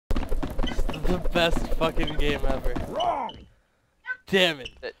the best fucking game ever. Wrong. Damn it.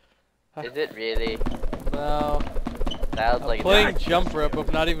 Is it really? No. Sounds like I'm playing jump rope, I'm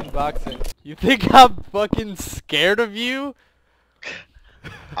not even boxing. You think I'm fucking scared of you?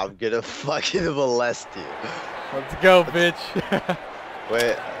 I'm gonna fucking molest you. Let's go, bitch.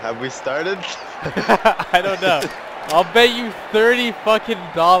 Wait, have we started? I don't know. I'll bet you $30 fucking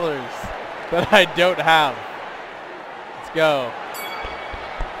that I don't have. Let's go.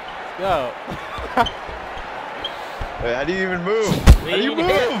 Let's go. Wait, how do you even move? How do you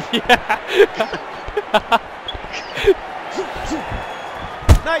move? Yeah.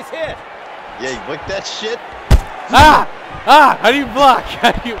 Nice hit. Yeah, you lick that shit? Ah! Ah! How do you block?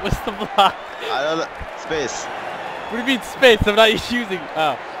 How do you, what's the block? I don't know. Space. What do you mean space? I'm not using.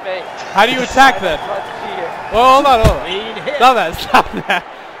 Oh. Space. How do you attack then? Well, hold on, hold on. Stop that, stop that.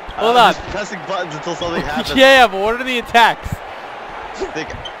 Hold on. I'm just pressing buttons until something happens. Yeah, but what are the attacks? I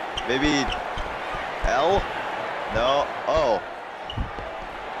think maybe L? No. Oh.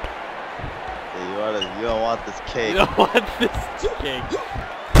 Yeah, you don't want this cake. You don't want this cake.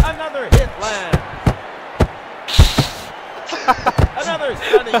 Another hit lands. Another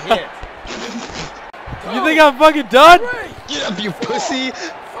stunning hit. You think I'm fucking done? Get up, you pussy!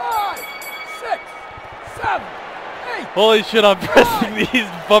 5, 6, 7, 8. Holy shit, I'm pressing these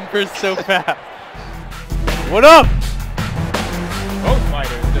bumpers so fast. What up? Both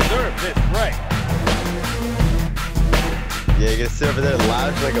fighters deserve this break. Yeah, you're gonna sit over there and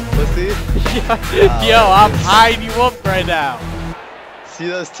lounge like a pussy? Yo, I'm eyeing you up right now. See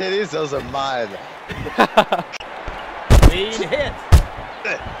those titties? Those are mine. Clean hit.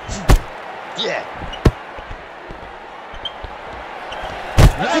 Yeah.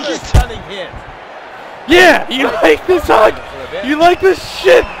 Another stunning hit. Yeah, you like this hug? You like this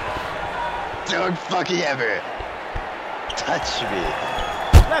shit? Don't fucking ever touch me.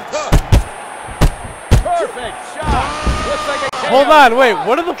 Left hook. Perfect shot. Looks like a KO. Hold on, wait.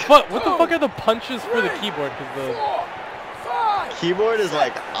 What the fuck are the punches for the keyboard? Cause the Keyboard is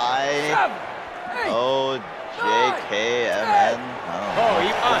like I-O-J-K-M-N. Oh, he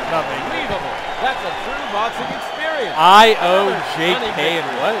unbelievable. That's a true boxing experience. I-O-J-K and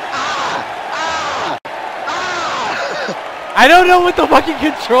what? I don't know what the fucking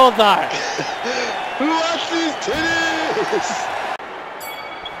controls are. Who wants these titties?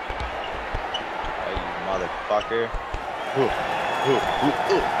 Oh, you motherfucker.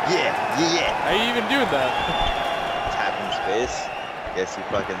 Yeah. How are you even doing that? Tapping space. Guess you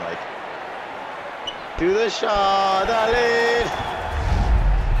fucking like do the shot, darling.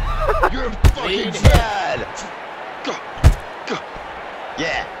 You're fucking bad. Go.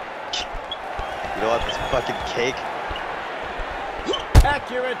 Yeah. You don't want this fucking cake?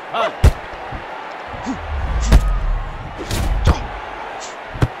 Accurate punch.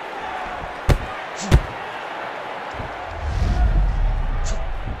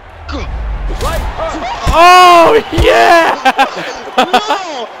 Right hook. Oh yeah!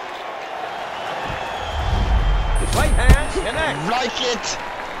 No! Right hand connect. Like it.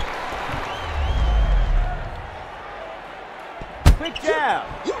 Quick jab.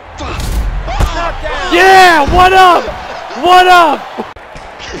 Knockdown. Yeah! What up? What up?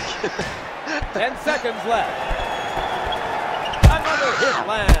 10 seconds left. Another hit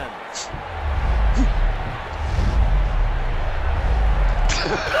lands.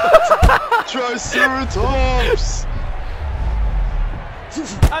 Triceratops.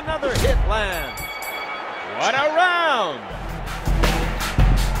 Another hit lands. What a round.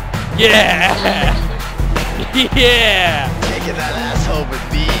 Yeah! Yeah! Taking that asshole with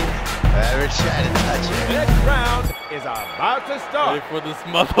me. Ever try to touch it? Next round is about to start. Ready for this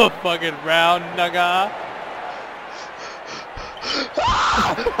motherfucking round, nigga?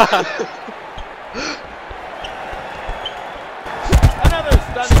 Another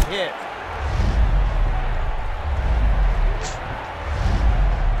stunning hit.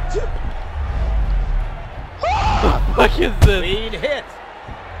 What is this? Clean hit.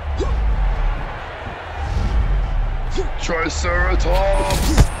 Triceratops.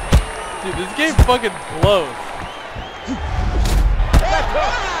 Dude, this game fucking blows. Left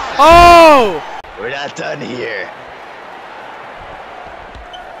hook. Oh! We're not done here.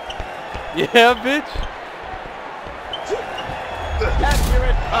 Yeah, bitch.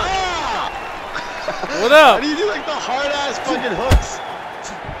 Accurate punch. What How up? do you do like the hard ass fucking hooks?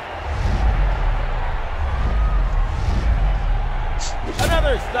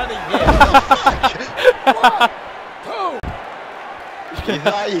 Another stunning hit. You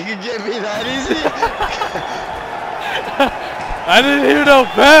thought you could get me that easy? I didn't hear no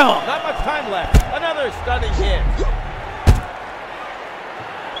bell. Not much time left. Another stunning hit.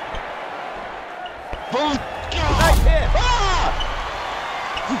 Boom. Nice hit. Ah!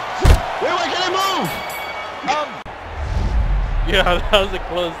 Wait, why can't I move? Yeah, that was a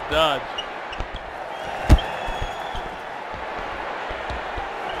close dodge.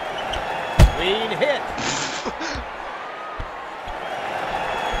 Clean hit.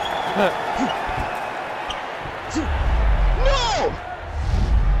 No!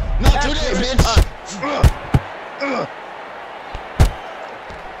 Not today, bitch!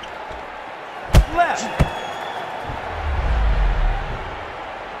 Left.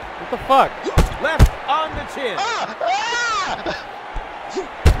 What the fuck? Left on the chin. Ah!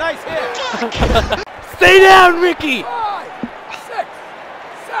 Nice hit. Stay down, Ricky! 5, 6,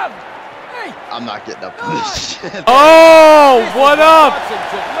 7, 8. I'm not getting up from this shit. Oh, This what is up? Watson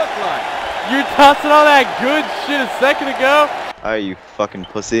should look like. You're tossing all that good shit a second ago? Alright, you fucking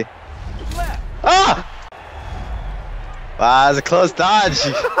pussy. Left. Ah! Wow, that was a close dodge.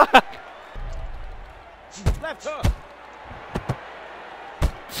 Left hook.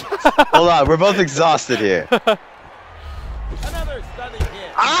 Hold on, we're both exhausted here. Another stunning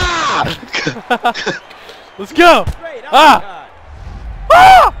hit. Ah! Let's go! Straight Ah! uppercut.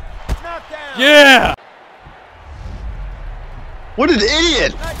 Ah! Knocked down. Yeah! What an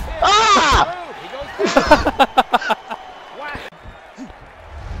idiot! Nice hit. Ah! He goes down. Whack.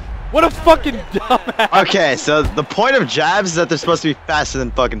 What a fucking dumbass! Okay, so the point of jabs is that they're supposed to be faster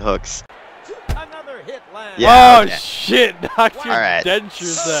than fucking hooks. Another hit lands. Yeah, Oh okay. shit! Knocked your Alright.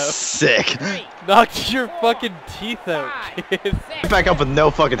 dentures out. Sick. Knocked your fucking teeth out, kid. Back up with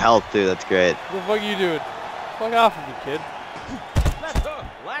no fucking health, too. That's great. What the fuck are you doing? Fuck off of me, kid. Left hook.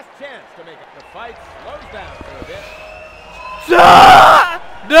 Last chance to make it. The fight slows down for a bit. Ah!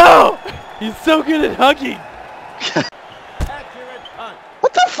 No! He's so good at hugging. Accurate punch.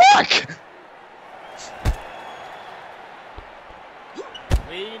 What the fuck?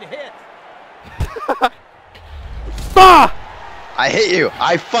 Clean hit. Bah! I hit you.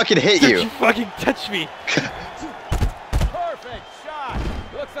 I fucking hit Did you. you fucking touch me? Perfect shot.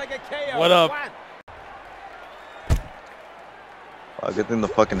 Looks like a KO. What up? Whack. Oh, good thing the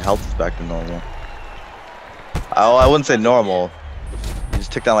fucking health is back to normal. Oh, I wouldn't say normal. You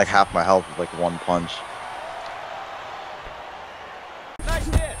just took down like half my health with like one punch. Nice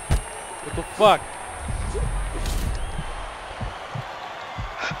hit. What the fuck?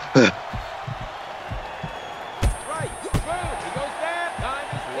 Right. Boom. He goes down. Time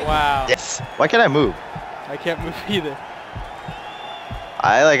is ticking. Wow. Yes. Why can't I move? I can't move either.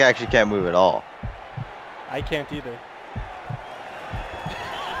 I like actually can't move at all. I can't either.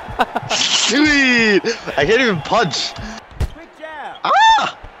 Sweet. I can't even punch. Quick jab.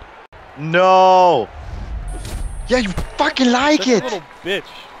 Ah! No. Yeah, you fucking like Such a it. little bitch.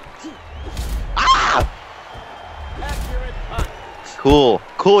 Ah! Accurate punch. Cool.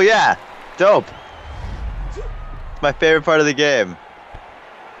 Cool, yeah. Dope. It's my favorite part of the game.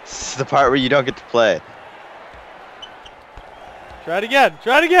 This is the part where you don't get to play. Try it again.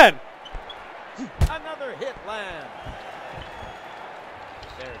 Try it again. Another hit lands.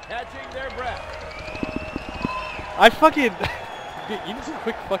 They're catching their breath. I fucking... Dude, you just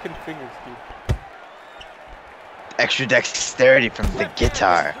quick fucking fingers, dude. Extra dexterity from the Left hand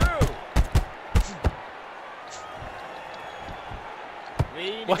guitar. is through.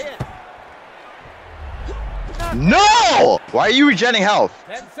 Clean What? hit. No! Why are you regenning health?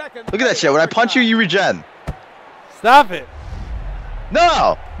 10 seconds. Look at that shit. When I punch you, you regen. Stop it.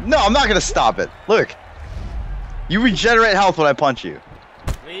 No! No, I'm not gonna stop it. Look. You regenerate health when I punch you.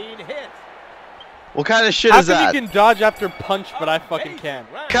 Clean hit. What kind of shit How is come that? you can dodge after punch, but I fucking can't?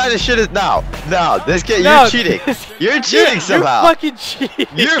 What kind of shit is... No. No, this kid, No, you're cheating. You're cheating somehow. You're fucking cheating.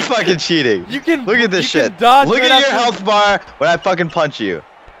 You're fucking cheating. You can Look at this you shit. can dodge Look right at your after- health bar when I fucking punch you.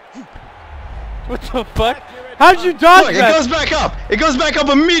 What the fuck? How'd you dodge Look, it that? goes back up. It goes back up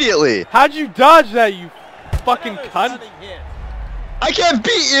immediately. How'd you dodge that, you fucking Another cunt? stunning hit. I can't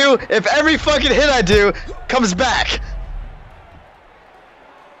beat you if every fucking hit I do comes back.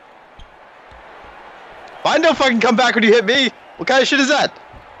 Mine don't fucking come back when you hit me. What kind of shit is that?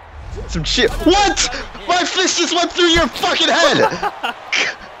 Some shit. What? My fist just went through your fucking head.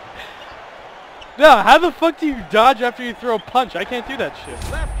 No, how the fuck do you dodge after you throw a punch? I can't do that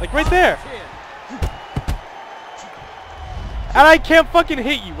shit. Left Like right on there. the chin. And I can't fucking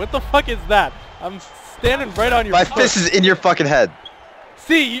hit you. What the fuck is that? I'm standing right on your My foot. fist is in your fucking head.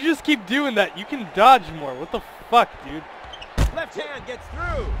 See, you just keep doing that. You can dodge more. What the fuck, dude? Left hand gets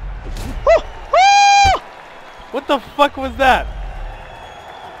through. What the fuck was that?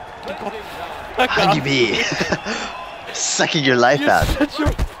 Clinching time. Fuck How off. you be? Sucking your life You're out. such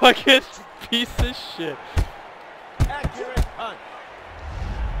a fucking piece of shit. Accurate punch.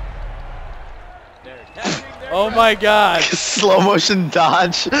 They're catching their Oh breath. my god. Slow motion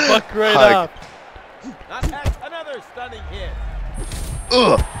dodge. Fuck right Fuck. up. Another stunning hit.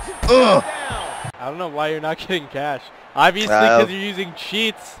 Ugh. Down. I don't know why you're not getting cash. Obviously because you're using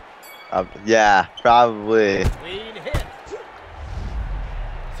cheats. Yeah, probably. Clean hit.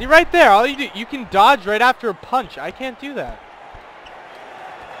 See right there, all you do, you can dodge right after a punch. I can't do that.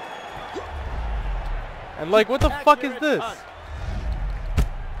 And like, what the fuck is this? Punt.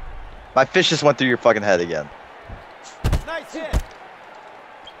 My fish just went through your fucking head again. Nice hit.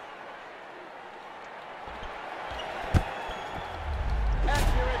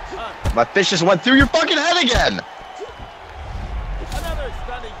 Accurate punt. My fish just went through your fucking head again. Another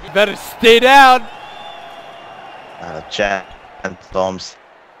stunning hit. Better stay down. Chan, thumbs.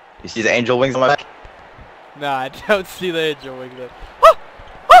 You see the angel wings on my back? Nah, I don't see the angel wing there.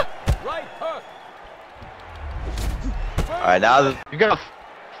 Right hook. Alright, now you got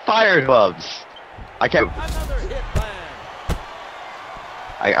fire gloves. I can't. Another hit land.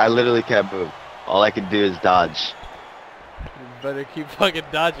 I literally can't move. All I can do is dodge. You better keep fucking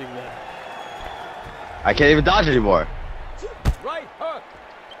dodging that. I can't even dodge anymore. Right hook.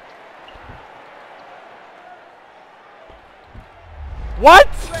 What?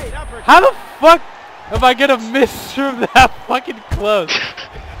 Straight uppercut. How the fuck am I gonna miss from that fucking close?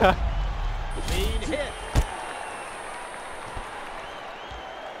 Clean hit.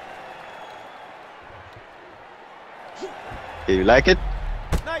 Do you like it?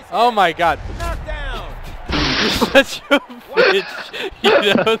 Nice Oh hit. my god. Knocked down. You're such a bitch. You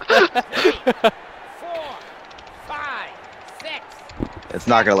know that? 4, 5, 6, It's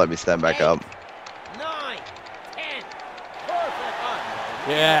not gonna let me stand back up. 9, 10. Perfect punt.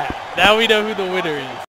 Yeah, now we know who the winner is.